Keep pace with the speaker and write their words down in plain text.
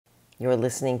You're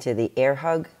listening to the Air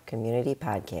Hug Community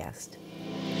Podcast.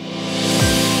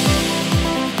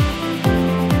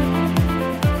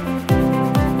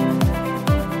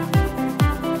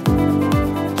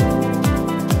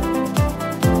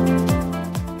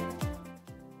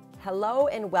 Hello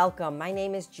and welcome. My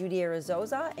name is Judy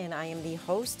Arizosa, and I am the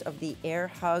host of the Air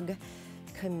Hug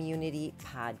Community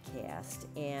Podcast.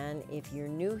 And if you're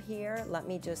new here, let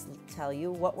me just tell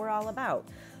you what we're all about.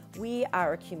 We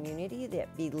are a community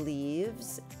that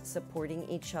believes supporting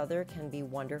each other can be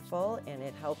wonderful, and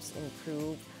it helps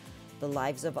improve the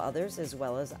lives of others as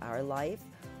well as our life.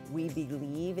 We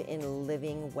believe in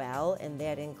living well, and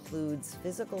that includes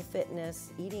physical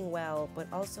fitness, eating well,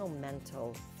 but also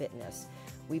mental fitness.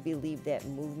 We believe that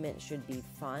movement should be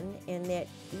fun, and that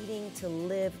eating to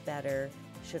live better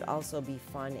should also be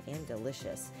fun and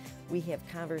delicious. We have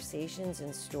conversations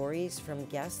and stories from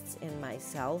guests and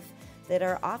myself that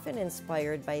are often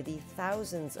inspired by the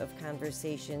thousands of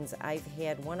conversations I've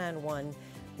had one-on-one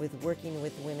with working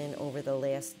with women over the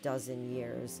last dozen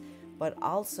years, but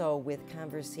also with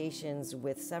conversations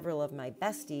with several of my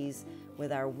besties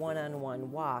with our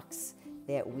one-on-one walks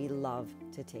that we love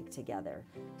to take together.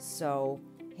 So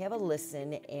have a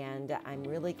listen, and I'm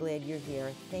really glad you're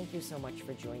here. Thank you so much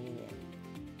for joining in.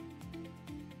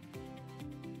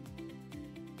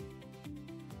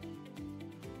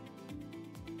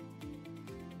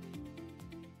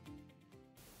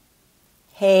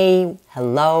 Hey,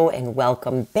 hello, and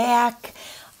welcome back.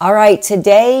 All right,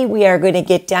 today we are going to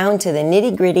get down to the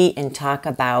nitty-gritty and talk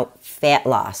about fat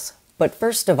loss. But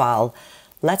first of all,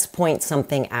 let's point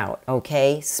something out,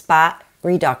 okay? Spot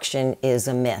reduction is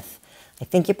a myth. I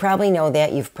think you probably know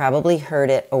that. You've probably heard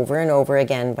it over and over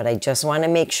again, but I just want to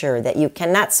make sure that you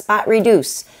cannot spot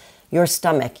reduce your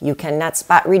stomach. You cannot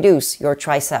spot reduce your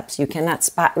triceps. You cannot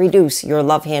spot reduce your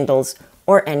love handles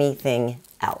or anything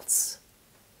else.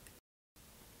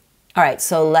 All right,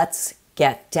 so let's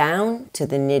get down to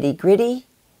the nitty-gritty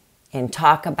and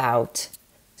talk about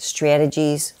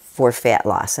strategies for fat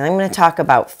loss. And I'm going to talk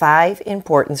about 5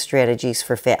 important strategies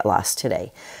for fat loss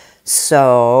today.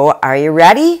 So, are you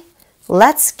ready?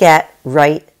 Let's get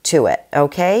right to it,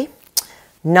 okay?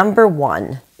 Number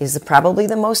 1 is probably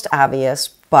the most obvious,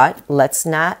 but let's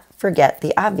not forget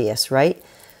the obvious, right?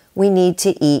 We need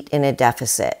to eat in a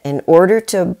deficit. In order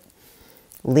to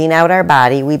lean out our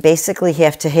body, we basically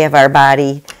have to have our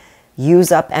body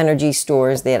use up energy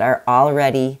stores that are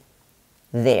already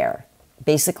there.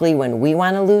 Basically, when we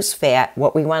want to lose fat,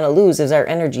 what we want to lose is our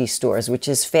energy stores, which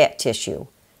is fat tissue.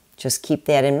 Just keep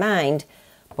that in mind,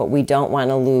 but we don't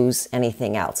want to lose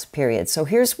anything else, period. So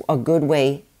here's a good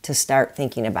way to start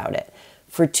thinking about it.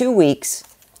 For 2 weeks,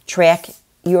 track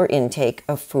your intake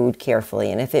of food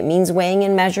carefully. And if it means weighing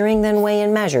and measuring, then weigh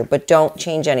and measure, but don't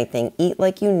change anything. Eat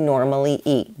like you normally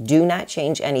eat. Do not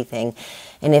change anything.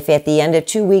 And if at the end of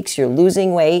 2 weeks you're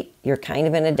losing weight, you're kind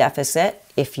of in a deficit.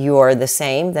 If you're the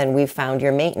same, then we've found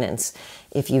your maintenance.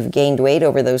 If you've gained weight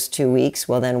over those 2 weeks,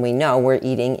 well, then we know we're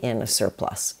eating in a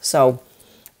surplus. So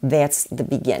that's the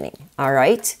beginning. All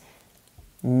right.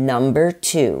 Number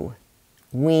 2,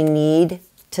 we need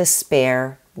to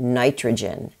spare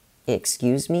nitrogen.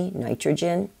 Excuse me,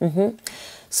 nitrogen.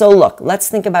 So look, let's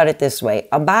think about it this way.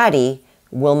 A body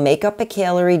will make up a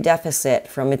calorie deficit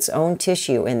from its own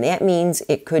tissue, and that means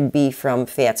it could be from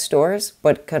fat stores,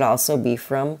 but it could also be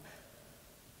from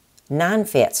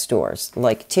non-fat stores,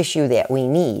 like tissue that we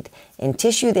need. And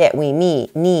tissue that we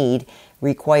need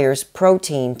requires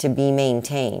protein to be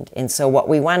maintained. And so what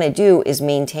we want to do is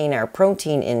maintain our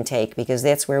protein intake, because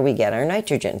that's where we get our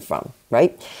nitrogen from,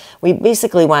 right? We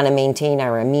basically want to maintain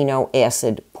our amino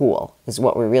acid pool is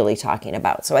what we're really talking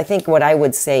about. So I think what I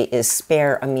would say is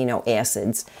spare amino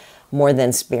acids more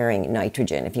than sparing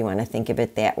nitrogen, if you want to think of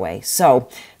it that way. So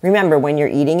remember, when you're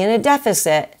eating in a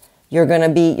deficit, your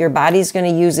body's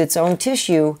going to use its own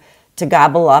tissue to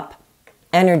gobble up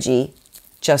energy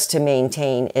just to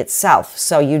maintain itself.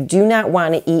 So you do not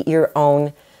want to eat your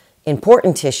own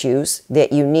important tissues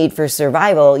that you need for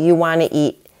survival. You want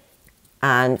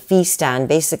to feast on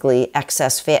basically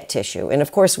excess fat tissue. And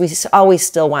of course, we always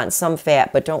still want some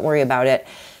fat, but don't worry about it.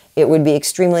 It would be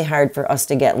extremely hard for us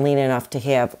to get lean enough to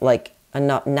have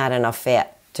not enough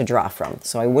fat to draw from.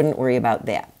 So I wouldn't worry about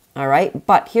that. All right.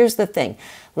 But here's the thing.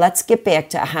 Let's get back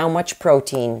to how much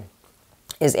protein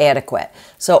is adequate.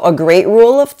 So a great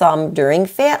rule of thumb during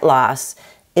fat loss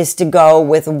is to go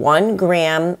with 1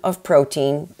 gram of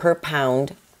protein per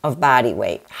pound of body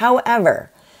weight.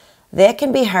 However, that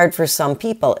can be hard for some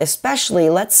people, especially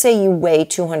let's say you weigh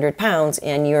 200 pounds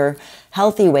and your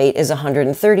healthy weight is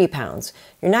 130 pounds.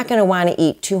 You're not going to want to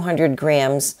eat 200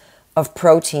 grams of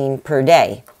protein per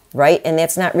day. right? And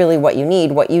that's not really what you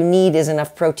need. What you need is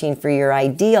enough protein for your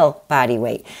ideal body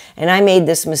weight. And I made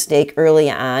this mistake early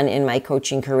on in my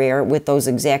coaching career with those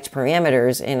exact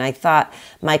parameters. And I thought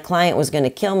my client was going to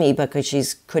kill me because she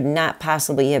could not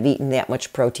possibly have eaten that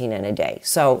much protein in a day.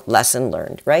 So lesson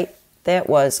learned, right? That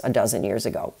was a dozen years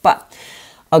ago. But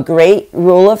a great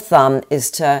rule of thumb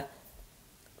is to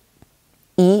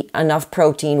eat enough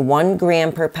protein, 1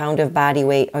 gram per pound of body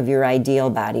weight of your ideal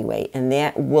body weight. And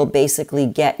that will basically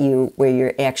get you where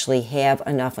you actually have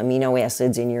enough amino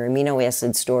acids in your amino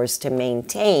acid stores to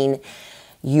maintain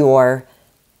your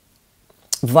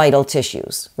vital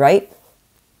tissues, right?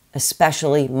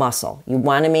 Especially muscle. You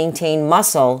want to maintain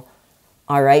muscle,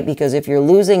 all right, because if you're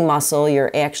losing muscle,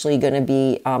 you're actually going to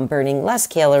be burning less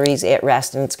calories at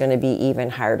rest, and it's going to be even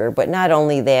harder. But not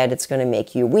only that, it's going to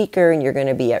make you weaker, and you're going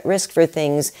to be at risk for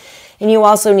things. And you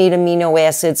also need amino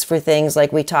acids for things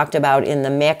like we talked about in the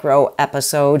macro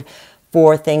episode,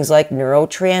 for things like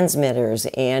neurotransmitters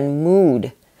and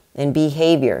mood and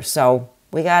behavior. So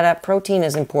protein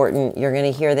is important. You're going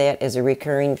to hear that as a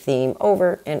recurring theme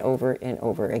over and over and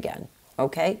over again.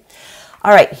 Okay?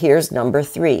 All right, here's number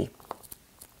 3.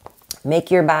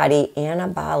 Make your body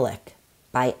anabolic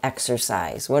by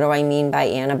exercise. What do I mean by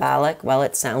anabolic? Well,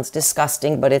 it sounds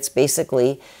disgusting, but it's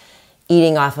basically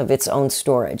eating off of its own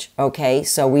storage. Okay,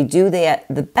 so we do that.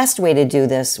 The best way to do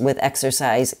this with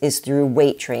exercise is through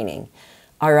weight training.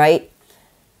 All right.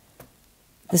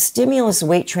 The stimulus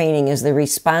weight training is the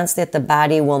response that the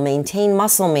body will maintain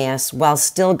muscle mass while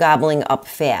still gobbling up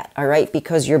fat, all right?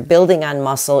 Because you're building on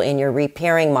muscle and you're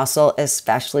repairing muscle,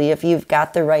 especially if you've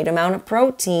got the right amount of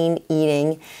protein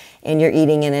eating and you're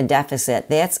eating in a deficit.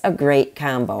 That's a great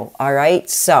combo, all right?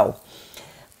 So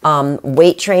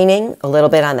weight training, a little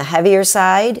bit on the heavier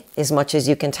side, as much as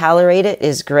you can tolerate it,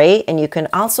 is great. And you can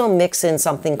also mix in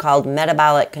something called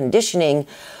metabolic conditioning,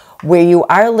 where you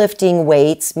are lifting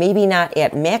weights, maybe not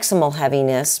at maximal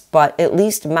heaviness, but at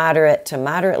least moderate to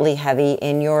moderately heavy,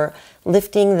 and you're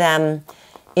lifting them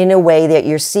in a way that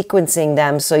you're sequencing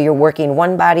them. So you're working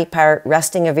one body part,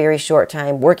 resting a very short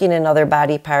time, working another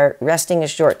body part, resting a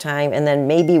short time, and then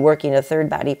maybe working a third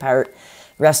body part,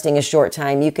 resting a short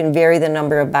time. You can vary the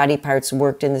number of body parts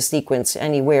worked in the sequence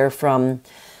anywhere from,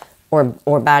 or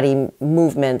body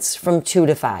movements from 2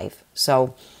 to 5.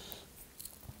 So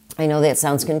I know that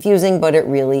sounds confusing, but it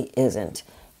really isn't.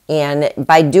 And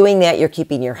by doing that, you're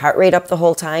keeping your heart rate up the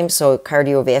whole time. So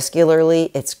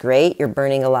cardiovascularly, it's great. You're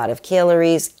burning a lot of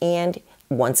calories. And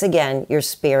once again, you're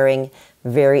sparing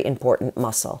very important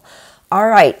muscle. All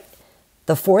right.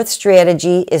 The 4th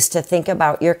strategy is to think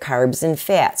about your carbs and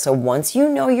fat. So once you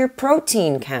know your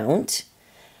protein count,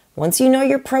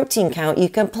 you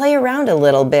can play around a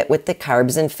little bit with the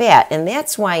carbs and fat. And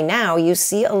that's why now you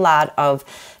see a lot of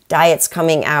diets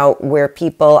coming out where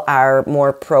people are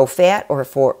more pro-fat or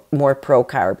more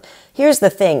pro-carb. Here's the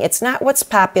thing. It's not what's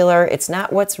popular. It's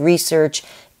not what's research.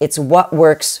 It's what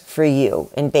works for you.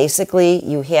 And basically,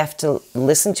 you have to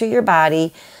listen to your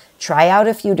body, try out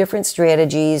a few different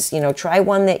strategies, try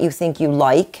one that you think you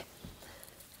like,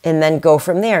 and then go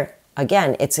from there.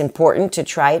 Again, it's important to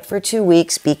try it for 2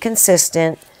 weeks, be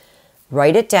consistent,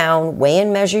 write it down, weigh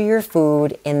and measure your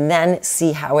food, and then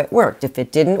see how it worked. If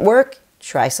it didn't work,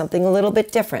 try something a little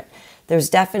bit different. There's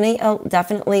definitely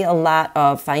a lot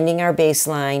of finding our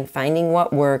baseline, finding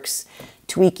what works,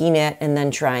 tweaking it, and then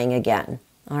trying again.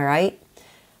 All right?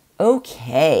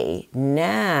 Okay,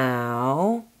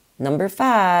 now number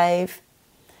 5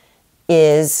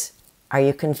 is, are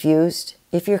you confused?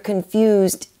 If you're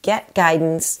confused, get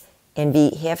guidance and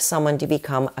have someone to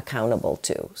become accountable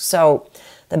to. So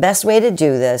the best way to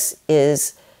do this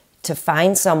is to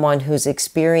find someone who's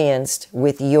experienced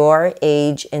with your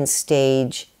age and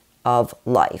stage of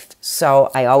life. So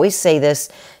I always say this,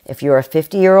 if you're a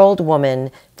 50-year-old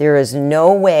woman, there is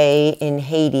no way in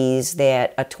Hades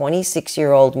that a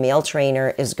 26-year-old male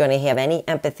trainer is going to have any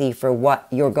empathy for what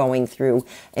you're going through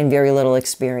and very little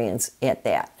experience at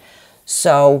that.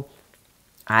 So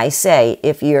I say,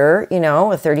 if you're, a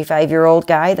 35-year-old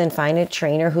guy, then find a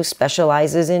trainer who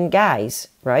specializes in guys,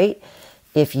 right?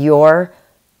 If you're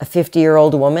a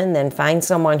 50-year-old woman, then find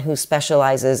someone who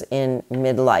specializes in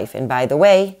midlife. And by the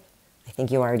way, I think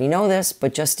you already know this,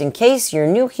 but just in case you're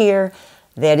new here,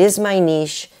 that is my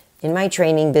niche. In my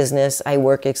training business, I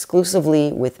work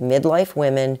exclusively with midlife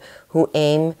women who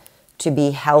aim to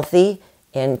be healthy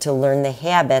and to learn the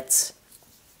habits,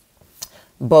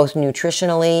 both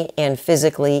nutritionally and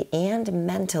physically and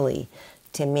mentally,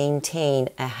 to maintain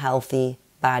a healthy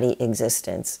body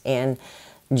existence. And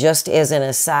Just as an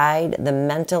aside, the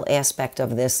mental aspect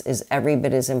of this is every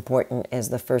bit as important as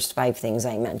the first 5 things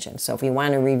I mentioned. So if we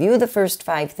want to review the first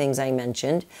 5 things I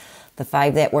mentioned, the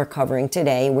 5 that we're covering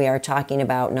today, we are talking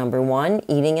about number 1,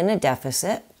 eating in a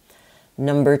deficit.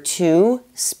 Number 2,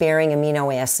 sparing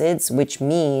amino acids, which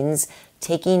means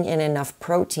taking in enough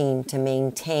protein to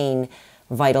maintain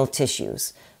vital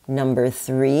tissues. Number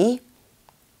 3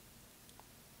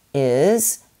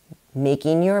 is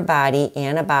making your body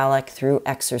anabolic through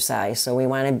exercise. So we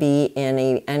want to be in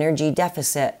an energy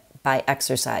deficit by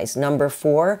exercise. Number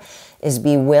 4 is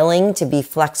be willing to be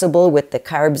flexible with the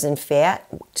carbs and fat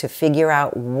to figure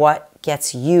out what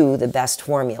gets you the best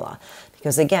formula.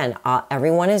 Because again,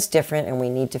 everyone is different and we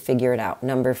need to figure it out.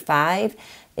 Number 5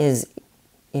 is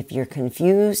if you're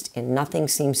confused and nothing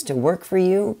seems to work for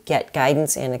you, get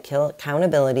guidance and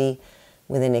accountability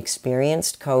with an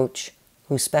experienced coach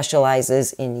who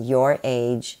specializes in your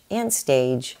age and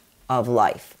stage of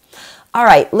life. All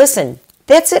right, listen,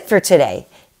 that's it for today.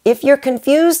 If you're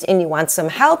confused and you want some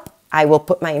help, I will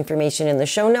put my information in the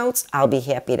show notes. I'll be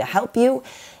happy to help you.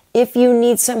 If you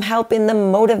need some help in the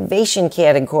motivation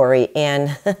category,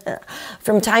 and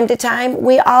from time to time,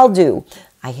 we all do,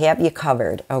 I have you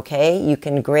covered, okay? You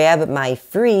can grab my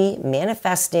free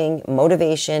Manifesting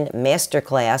Motivation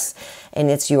Masterclass, and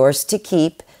it's yours to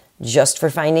keep just for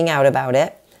finding out about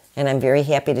it. And I'm very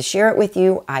happy to share it with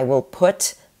you. I will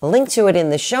put a link to it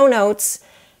in the show notes.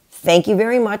 Thank you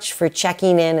very much for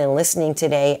checking in and listening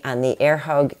today on the Air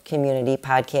Hug Community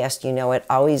Podcast. You know, it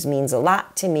always means a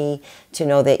lot to me to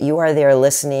know that you are there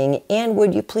listening. And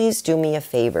would you please do me a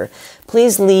favor?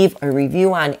 Please leave a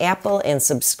review on Apple and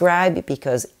subscribe,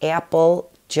 because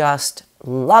Apple just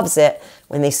loves it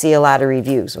when they see a lot of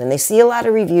reviews. When they see a lot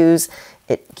of reviews,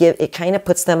 it kind of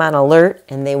puts them on alert,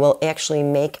 and they will actually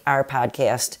make our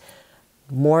podcast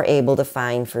more able to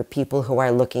find for people who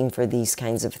are looking for these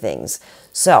kinds of things.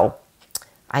 So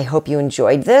I hope you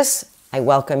enjoyed this. I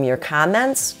welcome your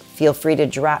comments. Feel free to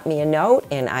drop me a note,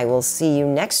 and I will see you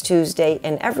next Tuesday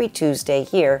and every Tuesday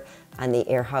here on the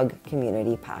Air Hug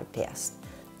Community Podcast.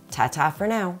 Ta-ta for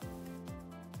now.